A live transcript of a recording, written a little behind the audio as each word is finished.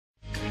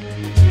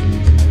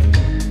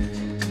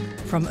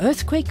From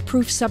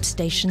earthquake-proof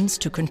substations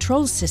to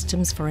control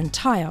systems for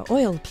entire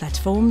oil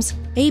platforms,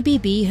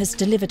 ABB has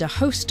delivered a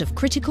host of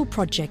critical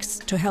projects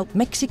to help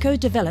Mexico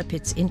develop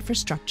its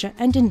infrastructure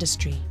and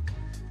industry.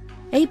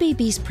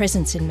 ABB's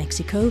presence in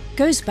Mexico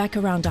goes back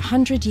around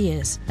 100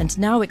 years and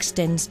now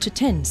extends to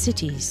 10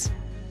 cities.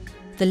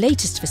 The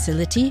latest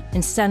facility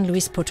in San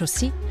Luis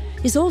Potosí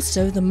is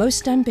also the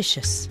most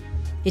ambitious.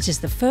 It is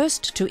the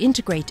first to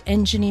integrate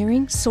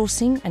engineering,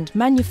 sourcing and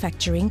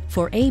manufacturing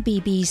for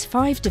ABB's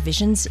 5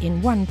 divisions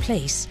in one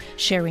place,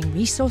 sharing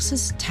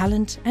resources,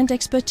 talent and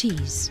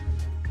expertise.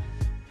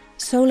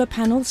 Solar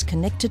panels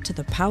connected to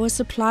the power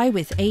supply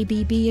with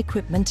ABB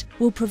equipment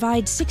will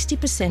provide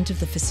 60% of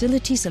the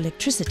facility's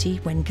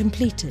electricity when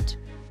completed.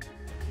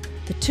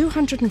 The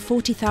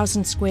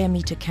 240,000 square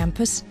meter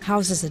campus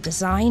houses a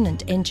design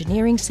and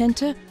engineering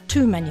center,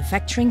 2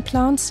 manufacturing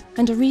plants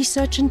and a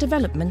research and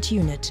development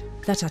unit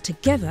that are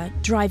together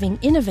driving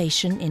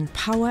innovation in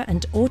power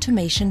and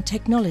automation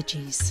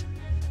technologies.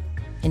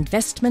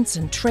 Investments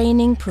and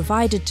training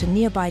provided to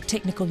nearby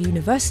technical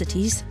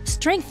universities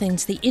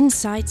strengthens the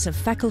insights of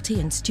faculty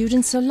and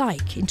students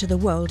alike into the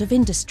world of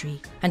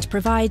industry and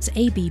provides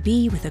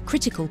ABB with a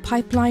critical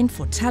pipeline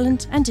for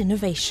talent and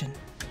innovation.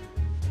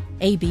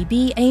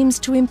 ABB aims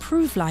to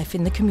improve life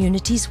in the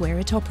communities where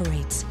it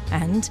operates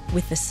and,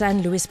 with the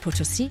San Luis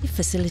Potosí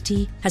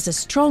facility, has a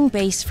strong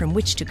base from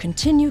which to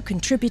continue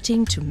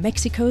contributing to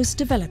Mexico's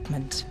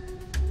development.